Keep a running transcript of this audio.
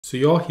So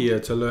you're here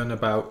to learn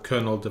about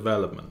kernel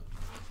development.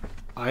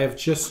 I have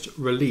just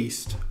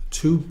released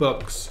 2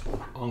 books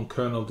on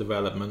kernel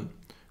development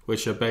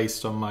which are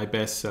based on my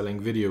best-selling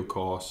video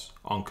course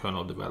on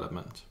kernel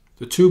development.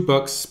 The 2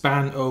 books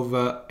span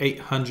over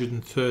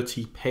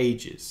 830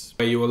 pages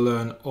where you will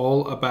learn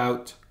all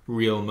about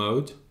real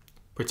mode,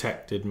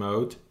 protected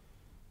mode,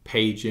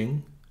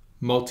 paging,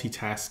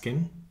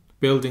 multitasking,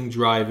 building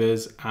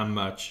drivers and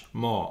much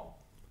more.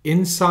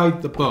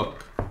 Inside the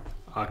book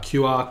are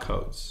QR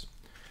codes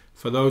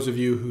for those of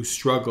you who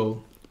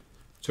struggle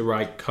to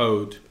write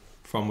code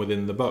from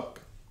within the book.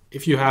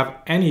 If you have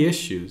any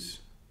issues,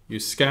 you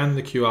scan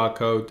the QR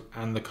code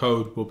and the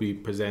code will be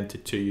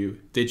presented to you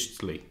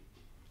digitally.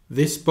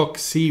 This book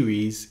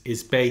series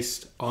is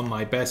based on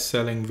my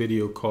best-selling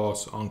video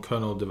course on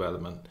kernel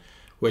development,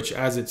 which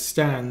as it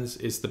stands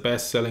is the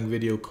best-selling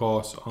video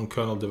course on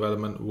kernel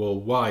development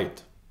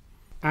worldwide.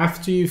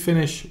 After you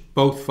finish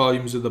both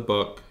volumes of the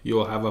book, you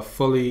will have a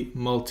fully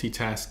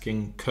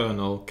multitasking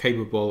kernel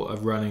capable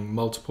of running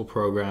multiple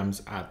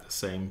programs at the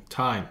same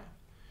time.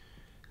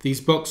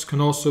 These books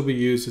can also be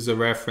used as a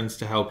reference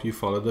to help you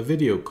follow the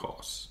video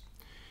course.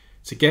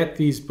 To get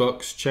these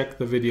books, check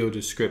the video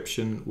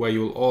description where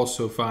you will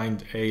also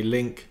find a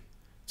link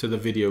to the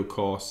video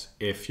course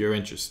if you're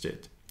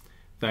interested.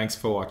 Thanks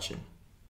for watching.